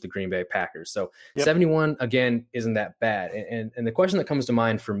safety, went to the Green Bay Packers. So 71, again, isn't that bad. And the question that comes to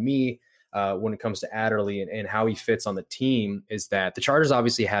mind for me when it comes to Adderley and how he fits on the team is that the Chargers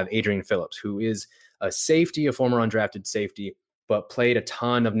obviously have Adrian Phillips, who is a safety, a former undrafted safety, but played a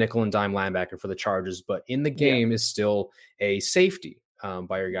ton of nickel and dime linebacker for the Chargers, but in the game is still a safety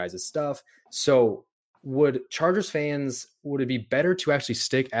by your guys' stuff. So would Chargers fans, would it be better to actually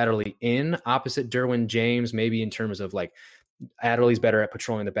stick Adderley in opposite Derwin James, maybe in terms of like Adderley's better at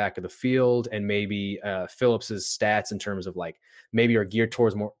patrolling the back of the field and maybe Phillips's stats in terms of like maybe are geared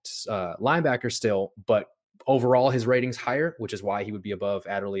towards more linebacker still, but overall his rating's higher, which is why he would be above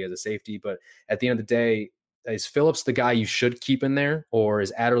Adderley as a safety. But at the end of the day, is Phillips the guy you should keep in there, or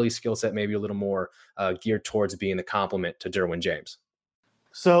is Adderley's skill set maybe a little more geared towards being the complement to Derwin James?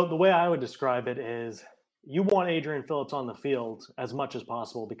 So the way I would describe it is you want Adrian Phillips on the field as much as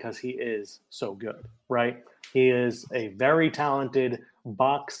possible because he is so good, right? He is a very talented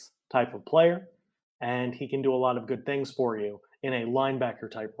box type of player, and he can do a lot of good things for you in a linebacker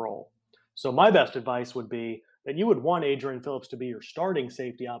type role. So my best advice would be that you would want Adrian Phillips to be your starting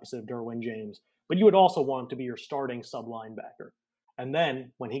safety opposite of Derwin James, but you would also want him to be your starting sub linebacker. And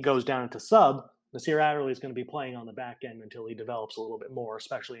then when he goes down into sub, Nasir Adderley is going to be playing on the back end until he develops a little bit more,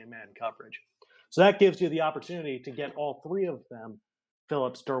 especially in man coverage. So that gives you the opportunity to get all three of them,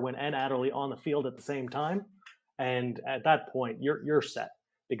 Phillips, Derwin, and Adderley, on the field at the same time. And at that point, you're set,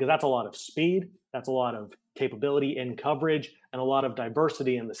 because that's a lot of speed, that's a lot of capability in coverage, and a lot of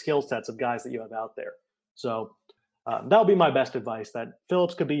diversity in the skill sets of guys that you have out there. So that would be my best advice, that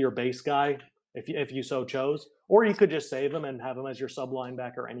Phillips could be your base guy if you so chose, or you could just save him and have him as your sub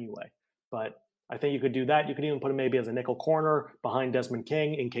linebacker anyway. But I think you could do that. You could even put him maybe as a nickel corner behind Desmond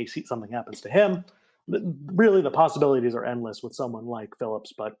King in case something happens to him. Really, the possibilities are endless with someone like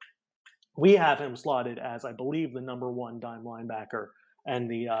Phillips, but we have him slotted as, I believe, the number one dime linebacker and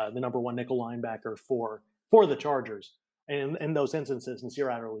the number one nickel linebacker for the Chargers. And in those instances, Nasir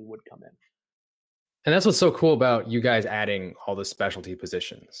Adderley would come in. And that's what's so cool about you guys adding all the specialty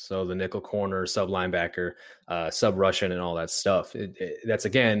positions. So the nickel corner, sub linebacker, sub Russian, and all that stuff. That's,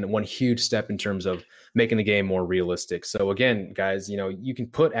 again, one huge step in terms of making the game more realistic. So again, guys, you can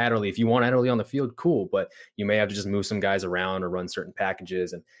put Adderley, if you want Adderley on the field, cool, but you may have to just move some guys around or run certain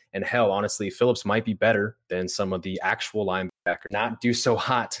packages. And hell, honestly, Phillips might be better than some of the actual linebackers, not do so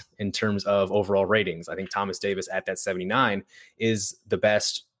hot in terms of overall ratings. I think Thomas Davis at that 79 is the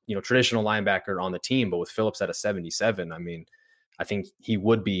best traditional linebacker on the team, but with Phillips at a 77, I mean, I think he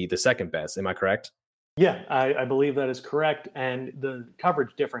would be the second best. Am I correct? Yeah, I believe that is correct. And the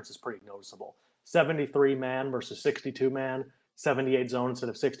coverage difference is pretty noticeable. 73 man versus 62 man, 78 zone instead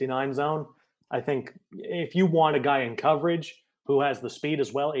of 69 zone. I think if you want a guy in coverage who has the speed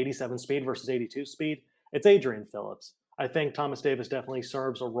as well, 87 speed versus 82 speed, it's Adrian Phillips. I think Thomas Davis definitely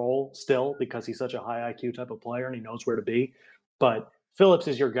serves a role still because he's such a high IQ type of player and he knows where to be. But Phillips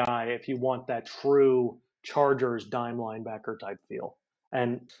is your guy if you want that true Chargers dime linebacker type feel.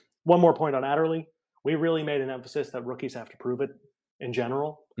 And one more point on Adderley. We really made an emphasis that rookies have to prove it in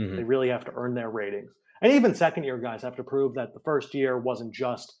general. Mm-hmm. They really have to earn their ratings. And even second-year guys have to prove that the first year wasn't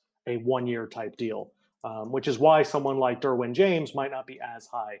just a one-year type deal, which is why someone like Derwin James might not be as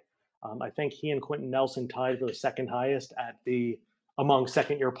high. I think he and Quentin Nelson tied for the second highest among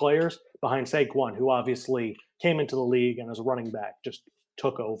second-year players, behind Saquon, who obviously came into the league and as a running back just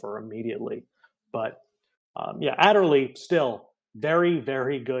took over immediately. But Adderley still very,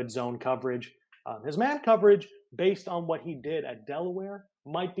 very good zone coverage. His man coverage, based on what he did at Delaware,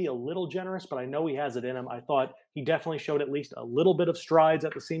 might be a little generous, but I know he has it in him. I thought he definitely showed at least a little bit of strides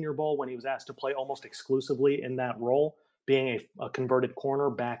at the Senior Bowl when he was asked to play almost exclusively in that role, being a converted corner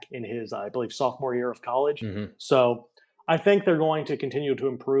back in his, I believe, sophomore year of college. Mm-hmm. So I think they're going to continue to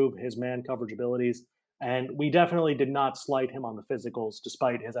improve his man coverage abilities. And we definitely did not slight him on the physicals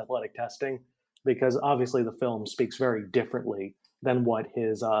despite his athletic testing, because obviously the film speaks very differently than what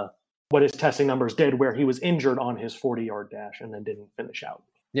his testing numbers did, where he was injured on his 40-yard dash and then didn't finish out.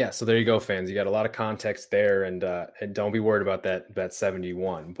 Yeah, so there you go, fans. You got a lot of context there, and don't be worried about that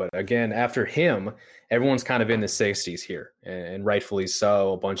 71. But again, after him, everyone's kind of in the 60s here, and rightfully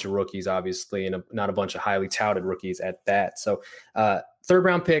so. A bunch of rookies, obviously, and not a bunch of highly touted rookies at that. So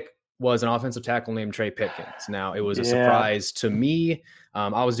third-round pick was an offensive tackle named Trey Pipkins. Now, it was a surprise to me.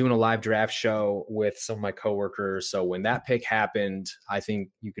 I was doing a live draft show with some of my coworkers, so when that pick happened, I think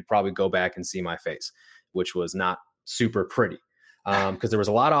you could probably go back and see my face, which was not super pretty. Because there was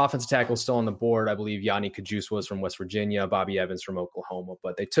a lot of offensive tackles still on the board. I believe Yanni Kajus was from West Virginia, Bobby Evans from Oklahoma.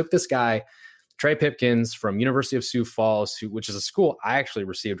 But they took this guy, Trey Pipkins, from University of Sioux Falls, which is a school I actually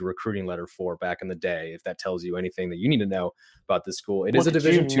received a recruiting letter for back in the day, if that tells you anything that you need to know about this school. It is a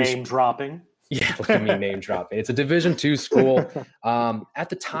Division II name dropping. Yeah, look at me name dropping. It's a Division II school. At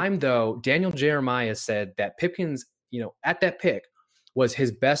the time, though, Daniel Jeremiah said that Pipkins, at that pick, was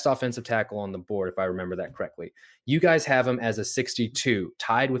his best offensive tackle on the board, if I remember that correctly. You guys have him as a 62,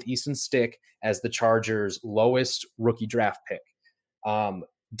 tied with Easton Stick as the Chargers' lowest rookie draft pick.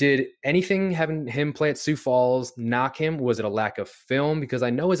 Did anything having him play at Sioux Falls knock him? Was it a lack of film? Because I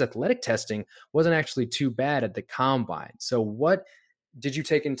know his athletic testing wasn't actually too bad at the combine. So what did you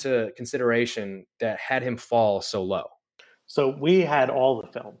take into consideration that had him fall so low? So we had all the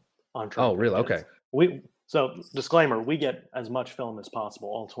film on Trey. Oh, really? Okay. So, disclaimer: we get as much film as possible,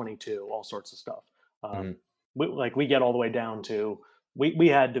 all 22, all sorts of stuff. Um, Mhm. we get all the way down to we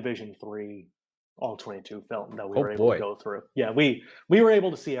had Division 3, all 22 film that we Oh were able to boy. go through. Yeah, we were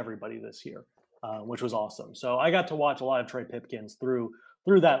able to see everybody this year, which was awesome. So I got to watch a lot of Trey Pipkins through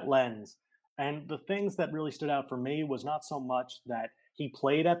that lens. And the things that really stood out for me was not so much that he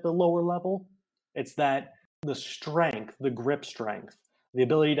played at the lower level; it's that the strength, the grip strength, the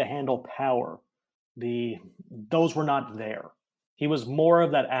ability to handle power, the those were not there. He was more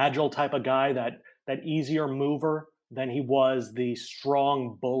of that agile type of guy, that easier mover than he was the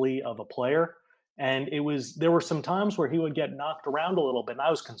strong bully of a player. And there were some times where he would get knocked around a little bit, and I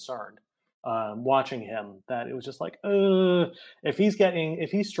was concerned watching him that it was just like, if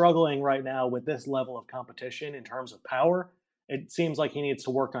he's struggling right now with this level of competition in terms of power, it seems like he needs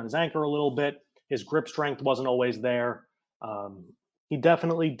to work on his anchor a little bit. His grip strength wasn't always there. He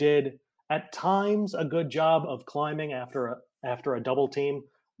definitely did at times a good job of climbing after a double team,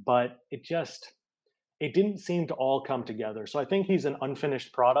 but it didn't seem to all come together. So I think he's an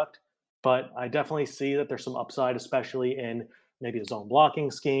unfinished product, but I definitely see that there's some upside, especially in maybe a zone blocking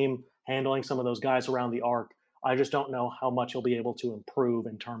scheme, handling some of those guys around the arc. I just don't know how much he'll be able to improve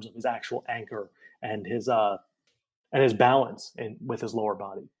in terms of his actual anchor and his balance with his lower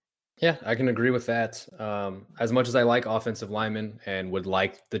body. Yeah, I can agree with that. As much as I like offensive linemen and would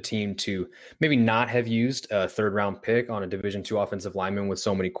like the team to maybe not have used a third round pick on a Division II offensive lineman with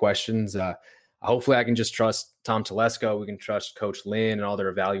so many questions, hopefully I can just trust Tom Telesco. We can trust Coach Lynn and all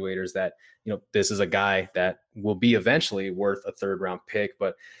their evaluators that this is a guy that will be eventually worth a third round pick.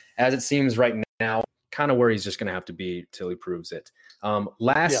 But as it seems right now, kind of where he's just going to have to be till he proves it.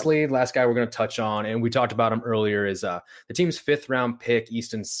 Lastly, last guy we're going to touch on, and we talked about him earlier, is the team's 5th round pick,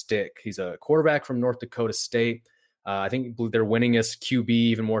 Easton Stick. He's a quarterback from North Dakota State. I think their winningest QB,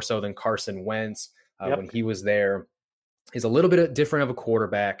 even more so than Carson Wentz when he was there. He's a little bit different of a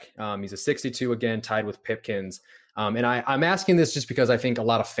quarterback. He's a 62 again, tied with Pipkins. And I'm asking this just because I think a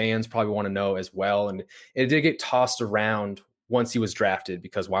lot of fans probably want to know as well. And it did get tossed around once he was drafted,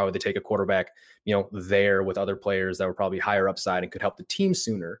 because why would they take a quarterback, there with other players that were probably higher upside and could help the team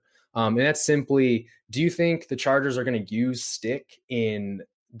sooner? And that's simply, do you think the Chargers are going to use Stick in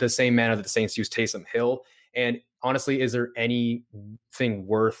the same manner that the Saints use Taysom Hill? And honestly, is there anything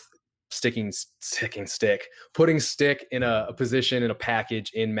worth putting Stick in a position in a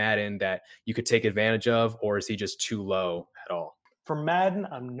package in Madden that you could take advantage of, or is he just too low at all? For Madden,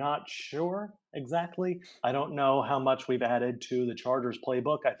 I'm not sure exactly. I don't know how much we've added to the Chargers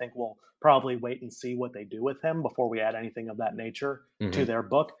playbook. I think we'll probably wait and see what they do with him before we add anything of that nature to Mm-hmm. their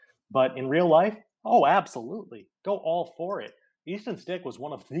book. But in real life, oh, absolutely. Go all for it. Easton Stick was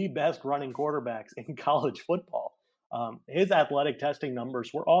one of the best running quarterbacks in college football. His athletic testing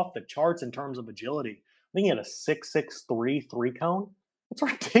numbers were off the charts in terms of agility. I think he had a 6.63 3 cone. That's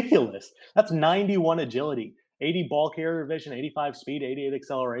ridiculous. That's 91 agility. 80 ball carrier vision, 85 speed, 88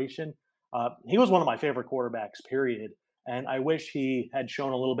 acceleration. He was one of my favorite quarterbacks, period. And I wish he had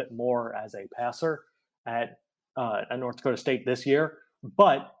shown a little bit more as a passer at North Dakota State this year.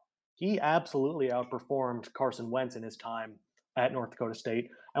 But he absolutely outperformed Carson Wentz in his time at North Dakota State.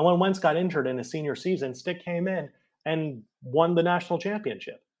 And when Wentz got injured in his senior season, Stick came in and won the national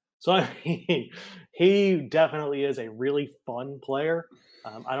championship. So I mean, he definitely is a really fun player.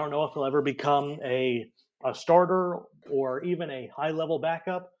 I don't know if he'll ever become a starter or even a high level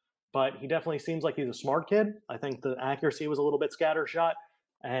backup, but he definitely seems like he's a smart kid. I think the accuracy was a little bit scattershot.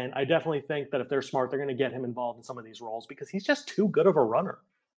 And I definitely think that if they're smart, they're going to get him involved in some of these roles because he's just too good of a runner.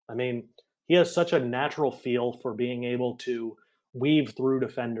 I mean, he has such a natural feel for being able to weave through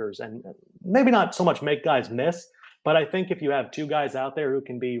defenders and maybe not so much make guys miss, but I think if you have two guys out there who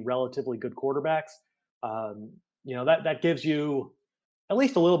can be relatively good quarterbacks, that gives you at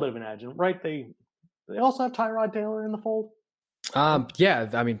least a little bit of an edge. And right, they also have Tyrod Taylor in the fold. Yeah,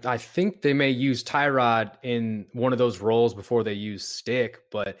 I mean, I think they may use Tyrod in one of those roles before they use Stick,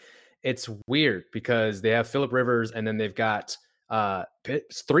 but it's weird because they have Phillip Rivers and then they've got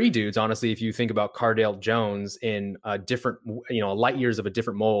 3 dudes, honestly, if you think about Cardale Jones in a different, light years of a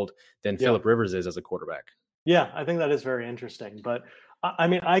different mold than Phillip Rivers is as a quarterback. Yeah, I think that is very interesting. But I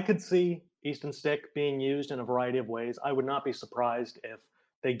mean, I could see Easton Stick being used in a variety of ways. I would not be surprised if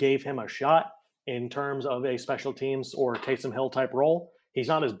they gave him a shot in terms of a special teams or Taysom Hill type role. He's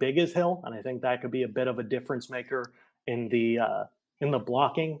not as big as Hill, and I think that could be a bit of a difference maker in the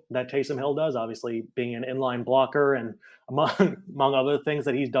blocking that Taysom Hill does. Obviously, being an inline blocker and among other things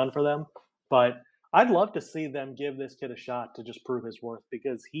that he's done for them. But I'd love to see them give this kid a shot to just prove his worth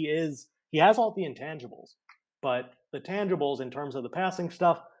because he has all the intangibles, but the tangibles in terms of the passing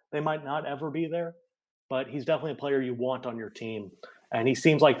stuff, they might not ever be there. but he's definitely a player you want on your team. And he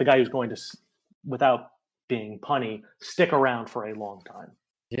seems like the guy who's going to, without being punny, stick around for a long time.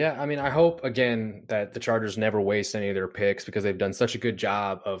 Yeah, I mean, I hope, again, that the Chargers never waste any of their picks because they've done such a good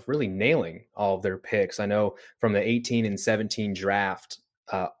job of really nailing all of their picks. I know from the 18 and 17 draft,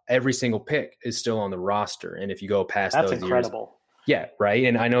 every single pick is still on the roster. And if you go past That's those incredible. years, yeah, right.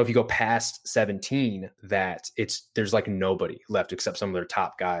 And I know if you go past 17, that there's like nobody left except some of their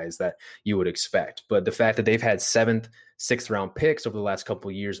top guys that you would expect. But the fact that they've had 7th, 6th round picks over the last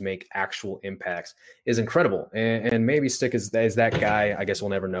couple of years make actual impacts is incredible. And maybe Stick is that guy. I guess we'll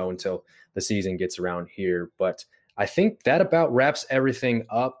never know until the season gets around here. But I think that about wraps everything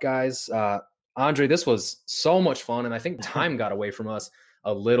up, guys. Andre, this was so much fun. And I think time got away from us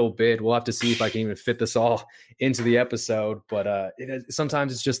a little bit. We'll have to see if I can even fit this all into the episode. But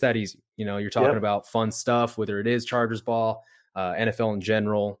sometimes it's just that easy. You know, you're talking about fun stuff, whether it is Chargers ball, NFL in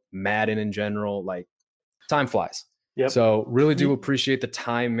general, Madden in general, like time flies. Yep. So really do appreciate the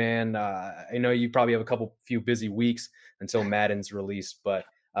time, man. I know you probably have a few busy weeks until Madden's released, but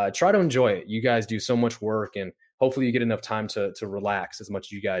try to enjoy it. You guys do so much work, and hopefully you get enough time to relax as much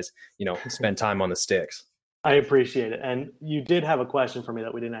as you guys, spend time on the sticks. I appreciate it. And you did have a question for me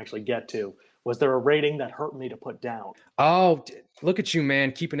that we didn't actually get to. Was there a rating that hurt me to put down? Oh, look at you,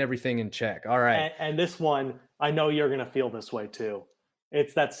 man, keeping everything in check. All right. And this one, I know you're going to feel this way too.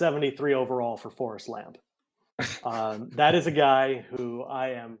 It's that 73 overall for Forrest Lamp. That is a guy who I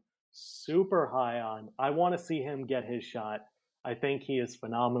am super high on. I want to see him get his shot. I think he is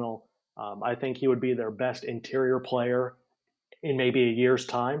phenomenal. I think he would be their best interior player in maybe a year's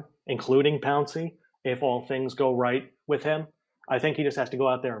time, including Pouncey, if all things go right with him. I think he just has to go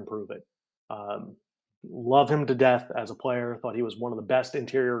out there and prove it. Love him to death as a player. Thought he was one of the best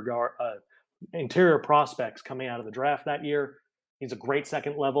interior prospects coming out of the draft that year. He's a great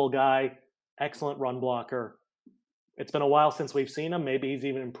second level guy, excellent run blocker. It's been a while since we've seen him. Maybe he's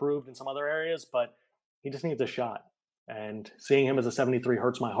even improved in some other areas, but he just needs a shot. And seeing him as a 73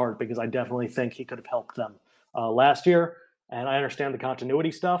 hurts my heart because I definitely think he could have helped them last year. And I understand the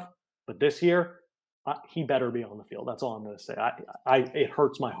continuity stuff, but this year, he better be on the field. That's all I'm going to say. It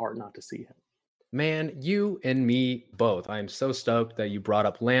hurts my heart not to see him. Man, you and me both. I am so stoked that you brought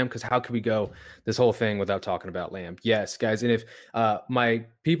up Lamb, because how could we go this whole thing without talking about Lamb? Yes, guys. And if my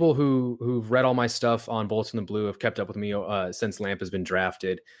people who've read all my stuff on Bolts in the Blue have kept up with me since Lamb has been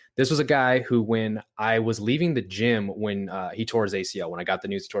drafted, this was a guy who, when I was leaving the gym when he tore his ACL, when I got the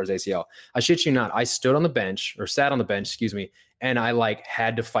news he tore his ACL, I shit you not, I sat on the bench, and I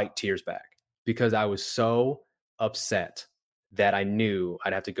had to fight tears back because I was so upset that I knew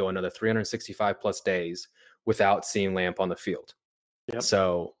I'd have to go another 365 plus days without seeing Lamp on the field. Yep.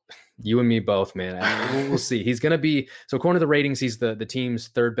 So you and me both, man. We'll see. He's going to be, so according to the ratings, he's the team's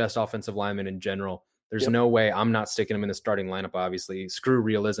 3rd best offensive lineman in general. There's no way I'm not sticking him in the starting lineup, obviously. Screw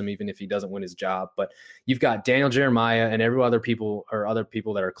realism, even if he doesn't win his job. But you've got Daniel Jeremiah and other people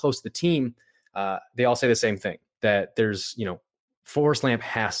that are close to the team. They all say the same thing, that there's, Forrest Lamp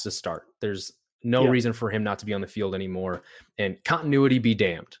has to start. There's no reason for him not to be on the field anymore, and continuity be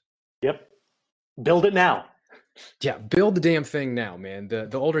damned. Yep. Build it now. Yeah. Build the damn thing now, man.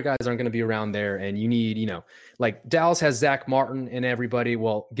 The older guys aren't going to be around there, and you need, like Dallas has Zach Martin and everybody.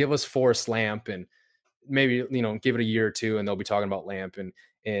 Well, give us Forrest Lamp and maybe, give it a year or two and they'll be talking about Lamp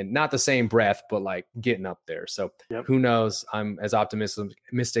and not the same breath, but like getting up there. So who knows? I'm as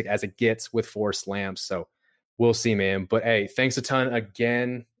optimistic as it gets with Forrest Lamp. So we'll see, man. But hey, thanks a ton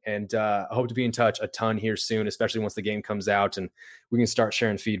again. And I hope to be in touch a ton here soon, especially once the game comes out and we can start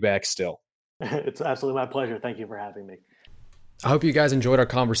sharing feedback still. It's absolutely my pleasure. Thank you for having me. I hope you guys enjoyed our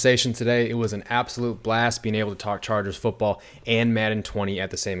conversation today. It was an absolute blast being able to talk Chargers football and Madden 20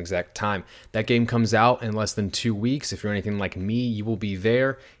 at the same exact time. That game comes out in less than 2 weeks. If you're anything like me, you will be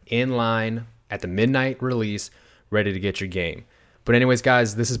there in line at the midnight release, ready to get your game. But anyways,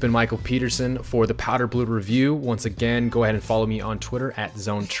 guys, this has been Michael Peterson for the Powder Blue Review. Once again, go ahead and follow me on Twitter at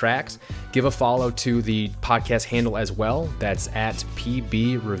Zone Tracks. Give a follow to the podcast handle as well. That's at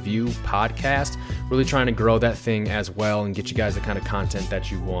PB Review Podcast. Really trying to grow that thing as well and get you guys the kind of content that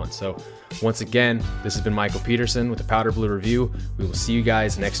you want. So once again, this has been Michael Peterson with the Powder Blue Review. We will see you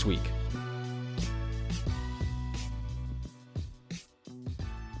guys next week.